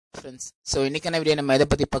Friends. So இன்னைக்கான video நம்ம எதை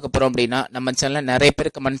பற்றி பார்க்க போகிறோம் அப்படின்னா, நம்ம சேனலில் நிறைய பேர்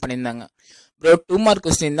கமெண்ட் பண்ணியிருந்தாங்க, ப்ரோ 2 மார்க்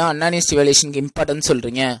கொஸ்டின் தான் அன்அனிஸ்ட் இவாலுவேஷனுக்கு இம்பார்ட்டன்ட்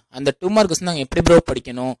சொல்கிறீங்க, அந்த 2 மார்க் கொஸ்டின் நாங்கள் எப்படி ப்ரோ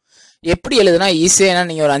படிக்கணும், எப்படி எழுதுனா ஈஸியாக, ஏன்னா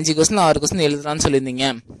நீங்கள் ஒரு 5 கொஸ்டின் 6 கொஸ்டின் எழுதுறான்னு சொல்லியிருந்தீங்க,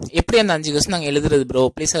 எப்படி அந்த 5 கொஸ்டின் நாங்கள் எழுதுறது ப்ரோ,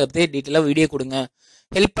 ப்ளீஸ் அதை பற்றி டீட்டெயிலாக வீடியோ கொடுங்க,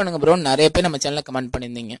 ஹெல்ப் பண்ணுங்க ப்ரோ, நிறைய பேர் நம்ம சேனலில் கமெண்ட்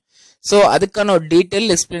பண்ணியிருந்தீங்க. ஸோ அதுக்கான ஒரு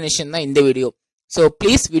டீட்டெயில் எக்ஸ்பிளனேஷன் தான் இந்த video. So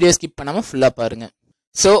please video skip பண்ணாமல் ஃபுல்லாக பாருங்கள்.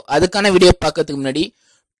 ஸோ அதுக்கான வீடியோ பார்க்கறதுக்கு முன்னாடி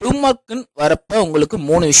 2 மார்க்குன்னு வரப்ப உங்களுக்கு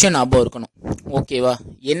 3 விஷயம் ஞாபகம் இருக்கணும், ஓகேவா?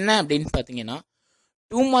 என்ன அப்படின்னு பார்த்தீங்கன்னா,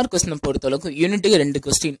 2 மார்க் கொஸ்டினை பொறுத்தளவுக்கு யூனிட்டுக்கு 2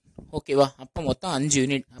 கொஸ்டின், ஓகேவா? அப்போ மொத்தம் 5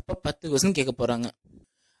 யூனிட், அப்போ 10 கொஸ்டின் கேட்க போகிறாங்க.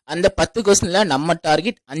 அந்த 10 கொஸ்டினில் நம்ம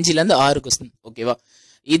டார்கெட் 5லேருந்து 6 கொஸ்டின், ஓகேவா?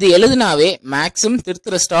 இது எழுதுனாவே மேக்ஸிமம்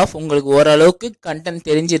திருத்துற ஸ்டாஃப் உங்களுக்கு ஓரளவுக்கு கண்டென்ட்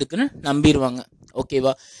தெரிஞ்சிருக்குன்னு நம்பிடுவாங்க,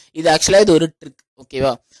 ஓகேவா? இது ஆக்சுவலாக இது ஒரு ட்ரிக்,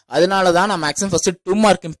 ஓகேவா? அதனால தான் நான் மேக்ஸிமம் ஃபர்ஸ்ட் 2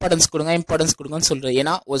 மார்க் இம்பார்ட்டன்ஸ் கொடுங்கன்னு சொல்கிறேன்.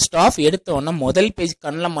 ஏன்னா ஒரு ஸ்டாஃப் எடுத்த உடனே முதல் பேஜ்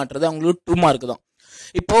கண்ணில் மாட்டுறது அவங்களுக்கு 2 மார்க் தான்.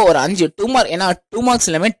 இப்போ ஒரு 5 2 மார்க், ஏன்னா 2 மார்க்ஸ்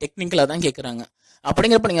எல்லாமே டெக்னிக்கலாக தான் கேட்குறாங்க.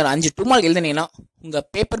 அப்படிங்கிறப்ப நீங்கள் ஒரு 5 2 மார்க் எழுதுனீங்கன்னா உங்கள்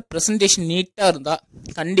பேப்பர் ப்ரெசன்டேஷன் நீட்டாக இருந்தால்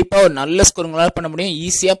கண்டிப்பாக ஒரு நல்ல ஸ்கோர் உங்களால் பண்ண முடியும்,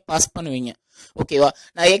 ஈஸியாக பாஸ் பண்ணுவீங்க, ஓகேவா?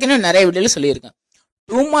 நான் ஏற்கனவே நிறைய வீடியோவில் சொல்லியிருக்கேன்,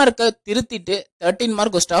 2 மார்க்கை திருத்திட்டு 13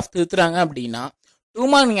 மார்க் ஒரு ஸ்டாஃப் திருத்துறாங்க அப்படின்னா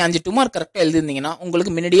 2 மார்க் நீங்கள் 5 2 மார்க் கரெக்டாக எழுதிருந்தீங்கன்னா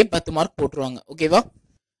உங்களுக்கு முன்னாடியே 10 மார்க் போட்டுருவாங்க, ஓகேவா?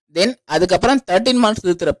 தென் அதுக்கப்புறம் 13 மார்க்ஸ்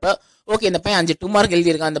திருத்துறப்ப ஓகே இந்த பையன் 5 2 மார்க்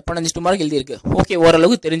எழுதியிருக்கான், அந்த பொண்ணு 5 2 மார்க் எழுதியிருக்கு, ஓகே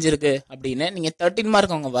ஓரளவுக்கு தெரிஞ்சிருக்கு அப்படின்னு நீங்கள் 13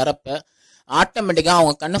 மார்க் அவங்க வரப்ப ஆட்டோமேட்டிக்காக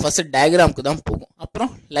அவங்க கண்ணு ஃபர்ஸ்ட் டயக்ராமுக்கு தான் போகும்,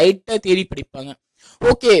 அப்புறம் லைட்டாக தேடி படிப்பாங்க.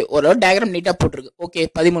 ஓகே ஓரளவு டயக்ராம் நீட்டாக போட்டிருக்கு, ஓகே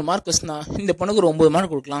 13 மார்க் கொஸ்டின் தான், இந்த பொண்ணுக்கு ஒரு 9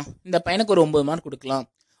 மார்க் கொடுக்கலாம், இந்த பையனுக்கு ஒரு 9 மார்க் கொடுக்கலாம்,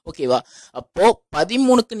 ஓகேவா? அப்போது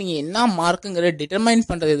 13க்கு நீங்கள் என்ன மார்க்குங்கிற டிட்டர்மைன்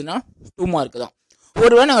பண்ணுறது எதுனா 2 மார்க் தான்.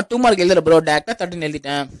 ஒருவேளை நாங்கள் 2 மார்க் எழுதுற ப்ரோ டேரெக்டாக 13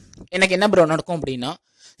 எழுதிட்டேன், எனக்கு என்ன ப்ரோ நடக்கும் அப்படின்னா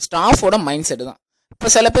ஸ்டாஃபோட மைண்ட் செட் தான். இப்போ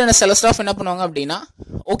சில பேர் சில ஸ்டாஃப் என்ன பண்ணுவாங்க அப்படின்னா,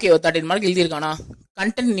 ஓகே ஒரு 13 மார்க் எழுதியிருக்கானா,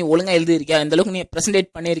 கண்டென்ட் நீ ஒழுங்காக எழுதியிருக்கியா, இந்த அளவுக்கு நீ ப்ரெசென்டேட்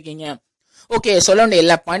பண்ணியிருக்கீங்க, ஓகே சொல்ல வேண்டிய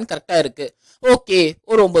எல்லா பாயிண்ட் கரெக்டாக இருக்குது, ஓகே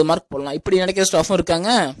ஒரு 9 மார்க் போடலாம், இப்படி நினைக்கிற ஸ்டாஃபும் இருக்காங்க.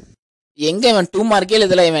 எங்கே இவன் 2 மார்க்கே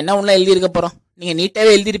எழுதலை, இவன் என்ன ஒன்றும் எழுதியிருக்க போகிறான், நீங்கள்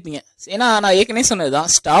நீட்டாகவே எழுதியிருப்பீங்க. ஏன்னா நான் ஏற்கனவே சொன்னது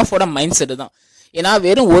தான், ஸ்டாஃபோட மைண்ட் செட்டு தான். ஏன்னா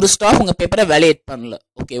வெறும் ஒரு ஸ்டாஃப் உங்கள் பேப்பரை வேலிடேட் பண்ணல,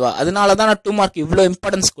 ஓகேவா? அதனால தான் நான் 2 மார்க் இவ்வளோ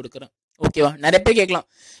இம்பார்ட்டன்ஸ் கொடுக்குறேன், ஓகேவா? நிறைய பேர் கேட்கலாம்,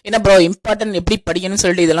 என்ன ப்ரோ இம்பார்ட்டன்ட் எப்படி படிக்கணும்னு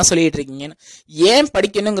சொல்லிட்டு இதெல்லாம் சொல்லிட்டு இருக்கீங்கன்னு. ஏன்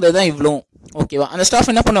படிக்கணுங்கிறது தான் இவ்வளோ, ஓகேவா? அந்த ஸ்டாஃப்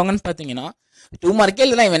என்ன பண்ணுவாங்கன்னு பார்த்தீங்கன்னா, 2 மார்க்கே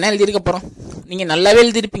எழுதலாம், இவன் என்ன எழுதியிருக்க போகிறோம், நீங்கள் நல்லாவே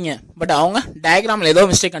எழுதியிருப்பீங்க, பட் அவங்க டயக்ராமில் ஏதோ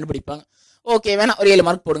மிஸ்டேக் கண்டுபிடிப்பாங்க, ஓகே வேணா ஒரு 7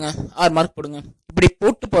 மார்க் போடுங்க, 6 மார்க் போடுங்க, இப்படி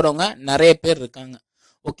போட்டு போகிறவங்க நிறைய பேர் இருக்காங்க,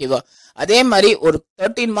 ஓகேவா? அதே மாதிரி ஒரு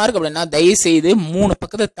 13 மார்க் அப்படின்னா தயவு செய்து 3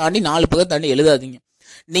 பக்கத்தை தாண்டி 4 பக்கத்தை தாண்டி எழுதாதீங்க.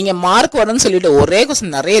 நீங்கள் மார்க் வரணும்னு சொல்லிட்டு ஒரே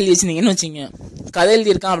கொஸ்டின் நிறைய எழுதி வச்சிருந்தீங்கன்னு வச்சுங்க, கதை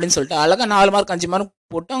எழுதியிருக்கான் அப்படின்னு சொல்லிட்டு அழகாக 4 மார்க் 5 மார்க்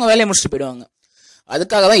போட்டு அவங்க வேலையை முடிச்சுட்டு போயிடுவாங்க.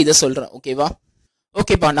 அதுக்காக தான் இதை சொல்கிறேன், ஓகேவா?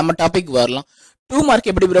 ஓகேப்பா நம்ம டாபிக் வரலாம். 2 மார்க்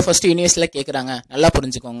எப்படி ப்ரோ ஃபர்ஸ்ட் யூனிவர்சிட்டியில் கேட்குறாங்க, நல்லா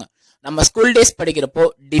புரிஞ்சுக்கோங்க. நம்ம ஸ்கூல் டேஸ் படிக்கிறப்போ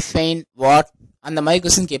டிஃபைன் வாட் அந்த மாதிரி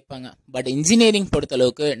கொஸ்டின் கேட்பாங்க. பட் இன்ஜினியரிங்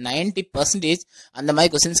பொறுத்தளவுக்கு 90% அந்த மாதிரி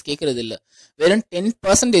கொஸ்டின்ஸ் கேட்கறது இல்லை, வெறும்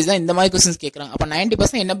 10% தான் இந்த மாதிரி கொஸ்டின்ஸ் கேட்குறாங்க. அப்போ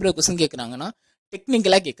 90% என்ன ப்ரோ கொஸ்டின் கேட்குறாங்கன்னா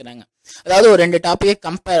டெக்னிக்கலாக கேட்குறாங்க. அதாவது ஒரு 2 டாப்பிக்கை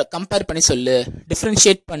கம்பேர் பண்ணி சொல்லு,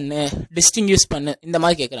 டிஃப்ரென்ஷியேட் பண்ணு, டிஸ்டிங்யூஸ் பண்ணு, இந்த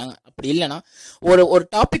மாதிரி கேட்குறாங்க. அப்படி இல்லைன்னா ஒரு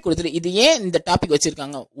டாபிக் கொடுத்துட்டு இது ஏன் இந்த டாபிக்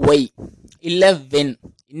வச்சுருக்காங்க, ஒய் இல்லை வென்,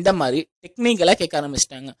 இந்த மாதிரி டெக்னிக்கலாக கேட்க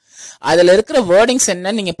ஆரம்பிச்சிட்டாங்க. அதில் இருக்கிற வேர்டிங்ஸ்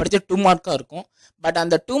என்ன நீங்கள் படித்த 2 மார்க்காக இருக்கும், பட்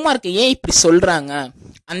அந்த 2 மார்க் ஏன் இப்படி சொல்கிறாங்க,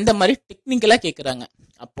 அந்த மாதிரி டெக்னிக்கலாக கேட்குறாங்க.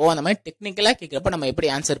 அப்போது அந்த மாதிரி டெக்னிக்கலாக கேட்குறப்ப நம்ம எப்படி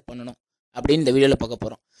ஆன்சர் பண்ணணும் அப்படின்னு இந்த வீடியோவில் பார்க்க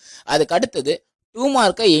போகிறோம். அதுக்கு அடுத்தது 2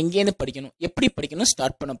 மார்க்கை எங்கேருந்து படிக்கணும், எப்படி படிக்கணும்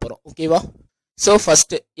ஸ்டார்ட் பண்ண போகிறோம், ஓகேவா? ஸோ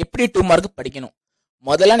ஃபஸ்ட்டு எப்படி 2 மார்க் படிக்கணும்,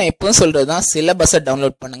 முதல்ல நான் எப்பவும் சொல்கிறது தான் சிலபஸை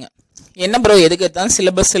டவுன்லோட் பண்ணுங்கள். என்ன ப்ரோ எதுக்கு தான்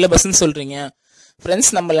சிலபஸ்ன்னு சொல்கிறீங்க?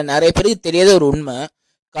 ஃப்ரெண்ட்ஸ், நம்மள நிறைய பேருக்கு தெரியாத ஒரு உண்மை,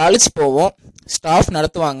 காலேஜ் போவோம், ஸ்டாஃப்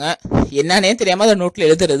நடத்துவாங்க, என்னன்னே தெரியாமல் அதை நோட்டில்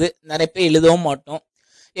எழுதுறது, நிறைய பேர் எழுதவும் மாட்டோம்,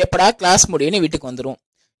 எப்படா கிளாஸ் முடியும்னு வீட்டுக்கு வந்துடும்.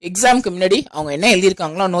 எக்ஸாமுக்கு முன்னாடி அவங்க என்ன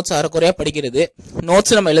எழுதியிருக்காங்களோ நோட்ஸ் அரைக்குறையாக படிக்கிறது,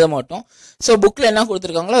 நோட்ஸ் நம்ம எழுத மாட்டோம். ஸோ புக்கில் என்ன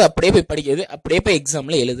கொடுத்துருக்காங்களோ அது அப்படியே போய் படிக்கிறது, அப்படியே போய்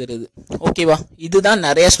எக்ஸாமில் எழுதுறது, ஓகேவா? இதுதான்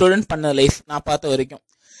நிறைய ஸ்டூடெண்ட் பண்ண லைஃப் நான் பார்த்த வரைக்கும்.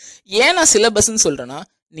 ஏன் நான் சிலபஸ்ன்னு சொல்கிறேன்னா,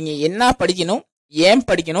 நீங்கள் என்ன படிக்கணும், ஏன்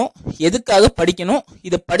படிக்கணும், எதுக்காக படிக்கணும்,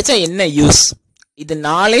 இதை படித்தா என்ன யூஸ், இது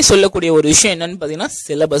நாளே சொல்லக்கூடிய ஒரு விஷயம் என்னன்னு பார்த்தீங்கன்னா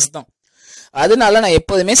சிலபஸ் தான். அதனால நான்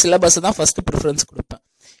எப்போதுமே சிலபஸ் தான் ஃபர்ஸ்ட் ப்ரிஃபரன்ஸ் கொடுப்பேன்.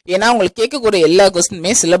 ஏன்னா உங்களுக்கு கேட்கக்கூடிய எல்லா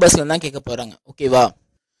கொஸ்டினுமே சிலபஸ்ல தான் கேட்க போறாங்க, ஓகேவா?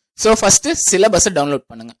 ஸோ ஃபர்ஸ்ட் சிலபஸை டவுன்லோட்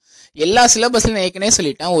பண்ணுங்க. எல்லா சிலபஸ்லையும் ஏற்கனவே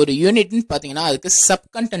சொல்லிட்டேன், ஒரு யூனிட்னு பார்த்தீங்கன்னா அதுக்கு சப்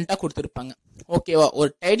கண்டென்ட்டாக கொடுத்துருப்பாங்க, ஓகேவா? ஒரு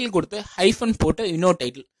டைட்டில் கொடுத்து ஹைஃபன் போட்டு இன்னொரு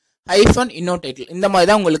டைட்டில், ஹைஃபன் இன்னொரு டைட்டில், இந்த மாதிரி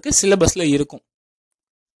தான் உங்களுக்கு சிலபஸ்ல இருக்கும்.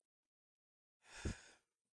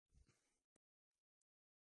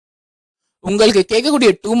 உங்களுக்கு கேட்கக்கூடிய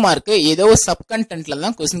 2 மார்க் ஏதோ ஒரு சப் கண்டென்ட்ல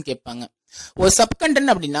தான் கொஸ்டின் கேட்பாங்க. ஒரு சப்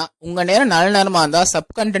கண்டென்ட் அப்படின்னா உங்க நேரம் நல்ல நேரமா இருந்தா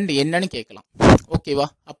சப் கண்டென்ட் என்னன்னு கேட்கலாம். ஓகேவா?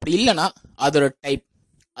 அப்படி இல்லைன்னா அதோட டைப்,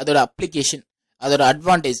 அதோட அப்ளிகேஷன், அதோட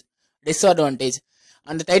அட்வான்டேஜ், டிஸ்அட்வான்டேஜ்,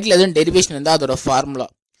 அந்த டைட்டில் எதுவும் டெரிவேஷன் இருந்தால் அதோட ஃபார்முலா,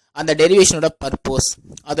 அந்த டெரிவேஷனோட பர்பஸ்,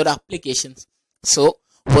 அதோட அப்ளிகேஷன்ஸ். ஸோ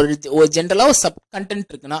ஒரு ஜென்ரலாக ஒரு சப் கண்டென்ட்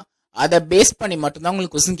இருக்குன்னா அதை பேஸ் பண்ணி மட்டும்தான்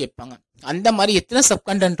உங்களுக்கு கொஸ்டின் கேட்பாங்க. அந்த மாதிரி எத்தனை சப்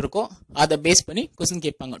கண்டென்ட் இருக்கோ அதை பேஸ் பண்ணி கொஸ்டின்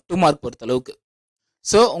கேட்பாங்க 2 மார்க் பொறுத்த அளவுக்கு.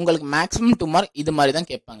 ஸோ உங்களுக்கு மேக்ஸிமம் 2 மார்க் இது மாதிரி தான்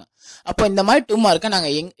கேட்பாங்க. அப்போ இந்த மாதிரி 2 மார்க்கை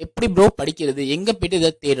நாங்கள் எப்படி ப்ரோ படிக்கிறது, எங்கே போயிட்டு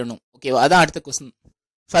இதை தேடணும்? ஓகேவா? அதான் அடுத்த கொஸ்டின்.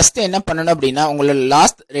 ஃபர்ஸ்ட் என்ன பண்ணணும் அப்படின்னா உங்களோட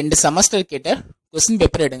லாஸ்ட் 2 செமஸ்டர் கேட்ட கொஸ்டின்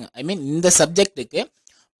பேப்பர் எடுங்க. ஐ மீன் இந்த சப்ஜெக்ட்டுக்கு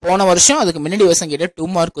போன வருஷம் அதுக்கு முன்னாடி வருஷம் கேட்ட 2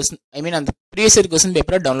 மார்க் கொஸ்டின், ஐ மீன் அந்த ப்ரீவியஸ் இயர் கொஸ்டின்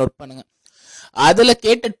பேப்பரை டவுன்லோட் பண்ணுங்க. அதில்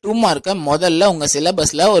கேட்ட 2 மார்க்கை முதல்ல உங்கள்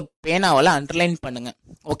சிலபஸில் ஒரு பேனாவால் அண்டர்லைன் பண்ணுங்க.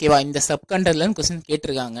 ஓகேவா? இந்த சப் கண்டென்ட்லன்னு கொஸ்டின்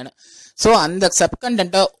கேட்டிருக்காங்கன்னு. ஸோ அந்த சப்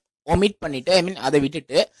கண்டென்ட்டை ஒமிட் பண்ணிட்டு, ஐ மீன் அதை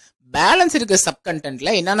விட்டுட்டு பேலன்ஸ் இருக்கிற சப் கண்டென்ட்ல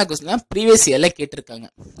என்னென்ன கொஸ்டின் ப்ரீவியஸ் இயர்ல கேட்டிருக்காங்க.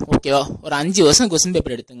 ஓகேவா? ஒரு 5 வருஷம் கொஸ்டின்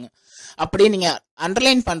பேப்பர் எடுத்துங்க. அப்படியே நீங்க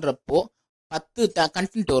அண்டர்லைன் பண்றப்போ 10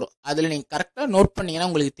 கண்டென்ட் வரும். அதுல நீங்க கரெக்டா நோட் பண்ணீங்கன்னா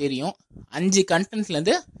உங்களுக்கு தெரியும் 5 கண்டென்ட்ல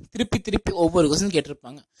இருந்து திருப்பி ஒவ்வொரு கொஸ்டின்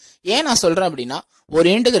கேட்டிருப்பாங்க. ஏன் நான் சொல்றேன் அப்படின்னா ஒரு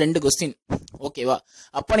யூனிட்டுக்கு 2 கொஸ்டின். ஓகேவா?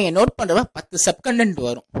 அப்போ நீங்க நோட் பண்றப்ப 10 சப் கண்டென்ட்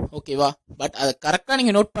வரும். ஓகேவா? பட் அதை கரெக்டா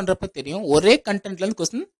நீங்க நோட் பண்றப்ப தெரியும் ஒரே கண்டென்ட்ல இருந்து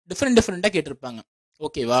கொஸ்டின் டிஃப்ரெண்டா கேட்டிருப்பாங்க.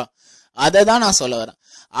 ஓகேவா? அதை தான் நான் சொல்ல வரேன்.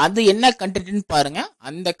 அது என்ன கண்டென்ட்னு பாருங்க,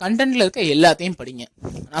 அந்த கண்டென்ட்ல இருக்க எல்லாத்தையும் படிங்க.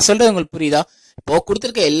 நான் சொல்றது உங்களுக்கு புரியுதா? இப்போ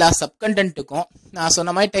கொடுத்துருக்க எல்லா சப் கண்டென்ட்டுக்கும் நான்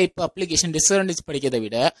சொன்ன மாதிரி டைப், அப்ளிகேஷன், டிஸ்அட்வான்டேஜ் படிக்கிறத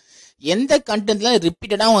விட எந்த கண்டென்ட்ல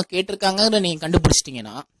ரிப்பீட்டடா அவங்க கேட்டிருக்காங்கன்னு நீங்க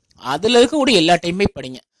கண்டுபிடிச்சிட்டீங்கன்னா அதுல இருக்கக்கூடிய எல்லா டைமே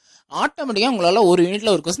படிங்க. ஆட்டோமேட்டிக்கா உங்களால ஒரு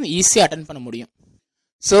யூனிட்ல ஒரு கொஸ்டின் ஈஸியா அட்டன் பண்ண முடியும்.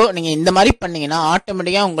 ஸோ நீங்கள் இந்த மாதிரி பண்ணீங்கன்னா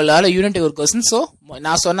ஆட்டோமேட்டிக்காக உங்களால் யூனிட் ஒரு கொஸ்டின், ஸோ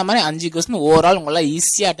நான் சொன்ன மாதிரி 5 கொஸ்டின் ஓவரால் உங்களால்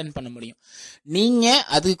ஈஸியாக அட்டன் பண்ண முடியும். நீங்கள்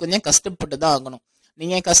அதுக்கு கொஞ்சம் கஷ்டப்பட்டு தான் ஆகணும்.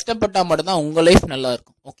 நீங்கள் கஷ்டப்பட்டால் மட்டும்தான் உங்கள் லைஃப் நல்லா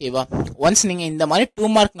இருக்கும். ஓகேவா? ஒன்ஸ் நீங்கள் இந்த மாதிரி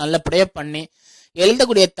 2 மார்க் நல்லபடியாக பண்ணி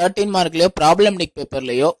எழுதக்கூடிய 13 மார்க்லையோ ப்ராப்ளமேட்டிக்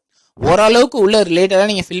பேப்பர்லையோ ஓரளவுக்கு உள்ள ரிலேட்டடாக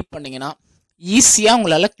நீங்கள் ஃபில் பண்ணீங்கன்னா ஈஸியாக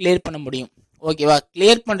உங்களால் கிளியர் பண்ண முடியும். ஓகேவா?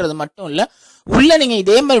 கிளியர் பண்ணுறது மட்டும் இல்லை, உள்ள நீங்கள்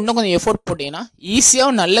இதே மாதிரி இன்னும் கொஞ்சம் எஃபோர்ட் போட்டீங்கன்னா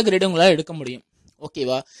ஈஸியாக நல்ல கிரேடு உங்களால் எடுக்க முடியும்.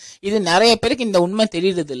 ஓகேவா? இது நிறைய பேருக்கு இந்த உண்மை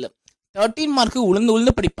தெரியறது இல்லை. 13 மார்க்கு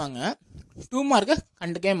உளுந்து படிப்பாங்க, 2 மார்க்கை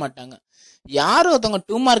கண்டுக்கவே மாட்டாங்க. யார் ஒருத்தவங்க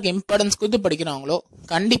 2 மார்க் இம்பார்ட்டன்ஸ் கொடுத்து படிக்கிறாங்களோ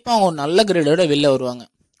கண்டிப்பாக அவங்க ஒரு நல்ல கிரேடோட வெளில வருவாங்க.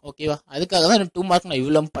 ஓகேவா? அதுக்காக தான் 2 மார்க் நான்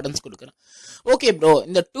இவ்வளோ இம்பார்ட்டன்ஸ் கொடுக்குறேன். ஓகே ப்ரோ,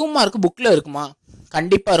 இந்த 2 மார்க் புக்கில் இருக்குமா?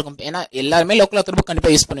 கண்டிப்பாக இருக்கும். ஏன்னா எல்லாருமே லோக்கல் ஆத்தர் புக்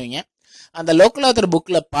கண்டிப்பாக யூஸ் பண்ணுவீங்க. அந்த லோக்கல் ஆத்தர்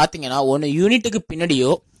புக்கில் பார்த்தீங்கன்னா ஒன்று யூனிட்டுக்கு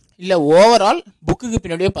பின்னாடியோ இல்லை ஓவரால் புக்குக்கு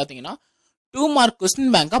பின்னாடியோ பார்த்தீங்கன்னா 2 மார்க்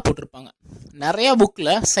கொஸ்டின் பேங்காக போட்டிருப்பாங்க. நிறையா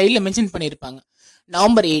புக்கில் சைடில் மென்ஷன் பண்ணியிருப்பாங்க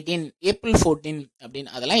November 18, April 14 அப்படின்னு.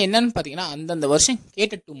 அதெல்லாம் என்னன்னு பார்த்தீங்கன்னா அந்தந்த வருஷம்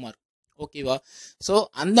கேட்ட 2 மார்க். ஓகேவா? ஸோ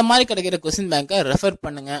அந்த மாதிரி கிடைக்கிற கொஸ்டின் பேங்கை ரெஃபர்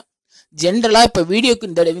பண்ணுங்க. ஜென்ரலாக இப்போ வீடியோக்கு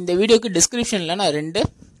இந்த வீடியோக்கு டிஸ்கிரிப்ஷனில் நான் 2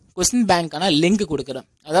 கொஸ்டின் பேங்க்கான லிங்க் கொடுக்குறேன்.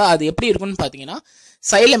 அதாவது அது எப்படி இருக்குன்னு பார்த்தீங்கன்னா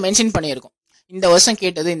சைடில் மென்ஷன் பண்ணியிருக்கோம் இந்த வருஷம்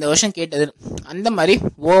கேட்டது அந்த மாதிரி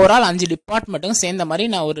ஓவரால் 5 டிபார்ட்மெண்ட்டுக்கும் சேர்ந்த மாதிரி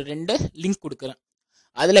நான் ஒரு 2 லிங்க் கொடுக்குறேன்.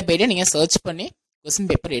 அதில் போய்ட்டு நீங்கள் சர்ச் பண்ணி கொஸ்டின்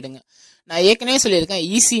பேப்பர் எடுங்க. நான் ஏற்கனவே சொல்லியிருக்கேன்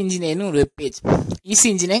ஈஸி இன்ஜினியரிங் ஒரு web page, easy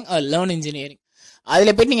engineering learn engineering.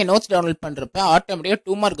 அதில் போய்ட்டு நீங்கள் நோட்ஸ் டவுன்லோட் பண்ணுறப்ப ஆட்டோமேட்டிக்காக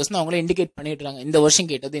 2 மார்க் கொஸ்டின் அவங்களே இண்டிகேட் பண்ணிடுறாங்க இந்த வருஷம்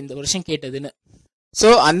கேட்டதுன்னு. ஸோ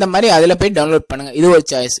அந்த மாதிரி அதில் போய் டவுன்லோட் பண்ணுங்கள். இது ஒரு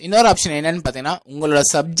சாய்ஸ். இன்னொரு ஆப்ஷன் என்னன்னு பார்த்தீங்கன்னா உங்களோட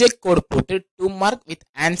சப்ஜெக்ட் கோட் போட்டு 2 மார்க் வித்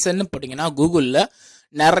ஆன்சர்னு போட்டிங்கன்னா கூகுளில்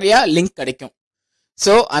நிறையா லிங்க் கிடைக்கும்.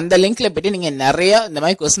 ஸோ அந்த லிங்க்ல போய்ட்டு நீங்கள் நிறையா இந்த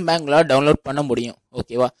மாதிரி கொஸ்டின் பேங்க் உங்களால் டவுன்லோட் பண்ண முடியும்.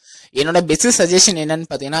 ஓகேவா? என்னோட பெஸ்ட் சஜஷன் என்னன்னு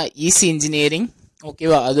பார்த்தீங்கன்னா ஈஸி இன்ஜினியரிங்.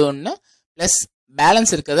 ஓகேவா? அது ஒன்று ப்ளஸ்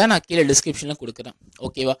பேலன்ஸ் இருக்கிறத நான் கீழே டிஸ்கிரிப்ஷனில் கொடுக்குறேன்.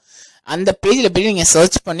 ஓகேவா? அந்த பேஜில் போய்ட்டு நீங்கள்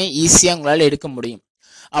சர்ச் பண்ணி ஈஸியாக உங்களால் எடுக்க முடியும்.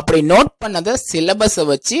 அப்படி நோட் பண்ணதை சிலபஸை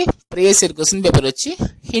வச்சு ப்ரீவியஸ் இயர் கொஸ்டின் பேப்பர் வச்சு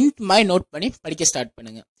ஹிண்ட் மாதிரி நோட் பண்ணி படிக்க ஸ்டார்ட்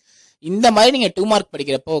பண்ணுங்கள். இந்த மாதிரி நீங்கள் 2 மார்க்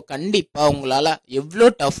படிக்கிறப்போ கண்டிப்பாக உங்களால் எவ்வளோ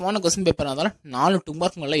டஃப்பான கொஸ்டின் பேப்பர் இருந்தாலும் 4 2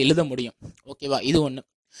 மார்க் உங்களால் எழுத முடியும். ஓகேவா? இது ஒன்று.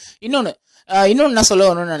 இன்னொன்று நான் சொல்ல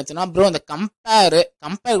வரணும்னு நினச்சேன்னா ப்ரோ இந்த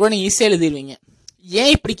கம்பேர் கூட நீங்கள் ஈஸியாக எழுதிடுவீங்க.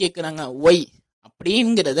 ஏன் இப்படி கேட்குறாங்க ஒய்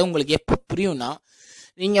அப்படிங்கிறத உங்களுக்கு எப்போ புரியும்னா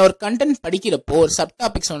நீங்கள் ஒரு கண்டென்ட் படிக்கிறப்போ ஒரு சப்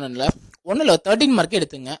டாபிக் சொன்னல ஒன்றில் 13 மார்க்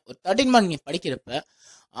எடுத்துங்க. ஒரு 13 மார்க் நீங்கள் படிக்கிறப்ப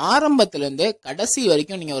ஆரம்பத்துலேருந்து கடைசி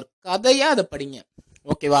வரைக்கும் நீங்கள் ஒரு கதையாக அதை படிங்க.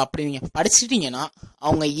 ஓகேவா? அப்படி நீங்கள் படிச்சிட்டிங்கன்னா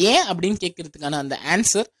அவங்க ஏன் அப்படின்னு கேட்கறதுக்கான அந்த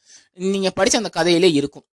ஆன்சர் நீங்கள் படித்த அந்த கதையிலே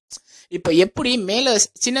இருக்கும். இப்போ எப்படி மேலே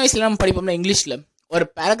சின்ன வயசுல நம்ம படிப்போம்னா இங்கிலீஷில் ஒரு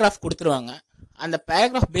பேராகிராஃப் கொடுத்துருவாங்க. அந்த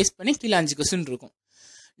பேராகிராஃப் பேஸ் பண்ணி கீழே 5 கொஸ்டின் இருக்கும்.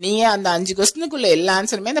 நீங்கள் அந்த 5 கொஸ்டினுக்குள்ள எல்லா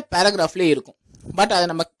ஆன்சருமே அந்த பேராகிராஃப்லேயே இருக்கும். பட் அதை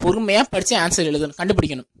நம்ம பொறுமையாக படித்து ஆன்சர் எழுதணும்,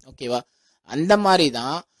 கண்டுபிடிக்கணும். ஓகேவா? அந்த மாதிரி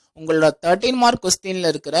தான் உங்களோட 13 மார்க்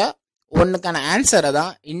கொஸ்டினில் இருக்கிற ஒன்றுக்கான ஆன்சரை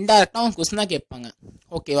தான் இன்டெரக்டாக அவங்க கொஸ்டினாக கேட்பாங்க.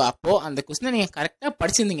 ஓகேவா? அப்போது அந்த கொஸ்டினை நீங்கள் கரெக்டாக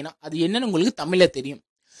படிச்சிருந்தீங்கன்னா அது என்னன்னு உங்களுக்கு தமிழில் தெரியும்.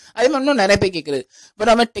 அதே மாதிரி இன்னும் நிறைய பேர் கேட்குறது, இப்போ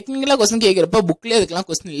நம்ம டெக்னிக்கலாக கொஸ்டின் கேட்குறப்போ புக்லேயே அதுக்கெல்லாம்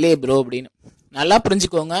கொஸ்டின் இல்லையே ப்ரோ அப்படின்னு. நல்லா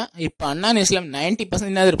புரிஞ்சுக்கோங்க. இப்போ அண்ணா நியூஸில்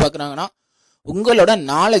 90% என்ன எதிர்பார்க்குறாங்கன்னா உங்களோட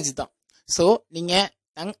நாலேஜ் தான். ஸோ நீங்கள்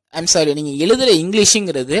நீங்கள் எழுதுகிற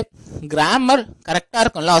இங்கிலீஷுங்கிறது கிராமர் கரெக்டாக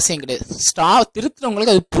இருக்கும்ல அவசியம் கிடையாது.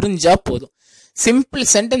 திருத்துறவங்களுக்கு அது புரிஞ்சா போதும். சிம்பிள்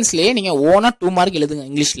சென்டென்ஸ்லேயே நீங்கள் ஓனாக 2 மார்க் எழுதுங்க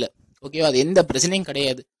இங்கிலீஷில். ஓகேவா? அது எந்த பிரச்சனையும்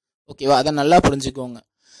கிடையாது. ஓகேவா? அதை நல்லா புரிஞ்சுக்கோங்க.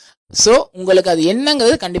 ஸோ உங்களுக்கு அது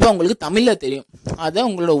என்னங்கிறது கண்டிப்பாக உங்களுக்கு தமிழில் தெரியும். அதை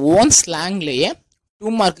உங்களோட ஓன் ஸ்லாங்லேயே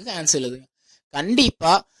 2 மார்க்குக்கு ஆன்சர் எழுதுங்க.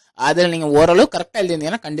 கண்டிப்பாக அதில் நீங்கள் ஓரளவு கரெக்டாக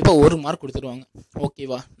எழுதியிருந்தீங்கன்னா கண்டிப்பாக 1 மார்க் கொடுத்துருவாங்க.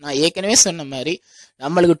 ஓகேவா? நான் ஏற்கனவே சொன்ன மாதிரி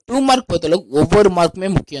நம்மளுக்கு 2 மார்க் பொறுத்தளவுக்கு ஒவ்வொரு மார்க்குமே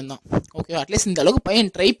முக்கியம்தான். ஓகேவா? அட்லீஸ்ட் இந்த அளவுக்கு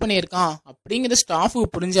பையன் ட்ரை பண்ணியிருக்கான் அப்படிங்கிற ஸ்டாஃபுக்கு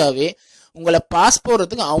புரிஞ்சாவே உங்களை பாஸ்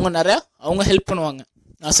போடுறதுக்கு அவங்க ஹெல்ப் பண்ணுவாங்க.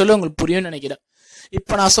 நான் சொல்ல உங்களுக்கு புரியும்னு நினைக்கிறேன்.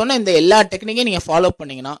 இப்போ நான் சொன்ன இந்த எல்லா டெக்னிக்கையும் நீங்கள் ஃபாலோ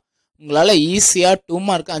பண்ணிங்கன்னா உங்களால் ஈஸியாக 2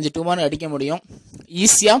 மார்க் 5 2 மார்க் அடிக்க முடியும்.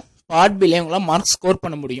 ஈஸியாக பார்ட் பிலே உங்களால் மார்க் ஸ்கோர்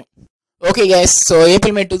பண்ண முடியும். Okay guys, so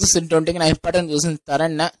April May 2020 நான் இம்பார்ட்டன்ட் கொஸ்டின்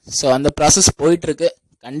தரேன்னு. ஸோ அந்த ப்ராசஸ் போயிட்டுருக்கு.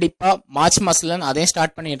 கண்டிப்பாக மார்ச் மாதத்தில் நான் அதையும்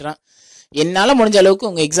ஸ்டார்ட் பண்ணிடுறேன். என்னால் முடிஞ்ச அளவுக்கு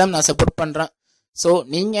உங்கள் எக்ஸாம் நான் சப்போர்ட் பண்ணுறேன். ஸோ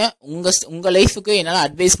நீங்கள் உங்கள் லைஃபுக்கு என்னால்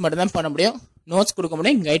அட்வைஸ் மட்டும் தான் பண்ண முடியும், நோட்ஸ் கொடுக்க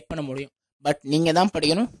முடியும், கைட் பண்ண முடியும். பட் நீங்கள் தான்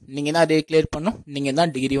படிக்கணும், நீங்கள் தான் அதை கிளியர் பண்ணணும், நீங்கள்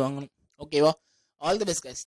தான் டிகிரி வாங்கணும். ஓகேவா? All the best guys.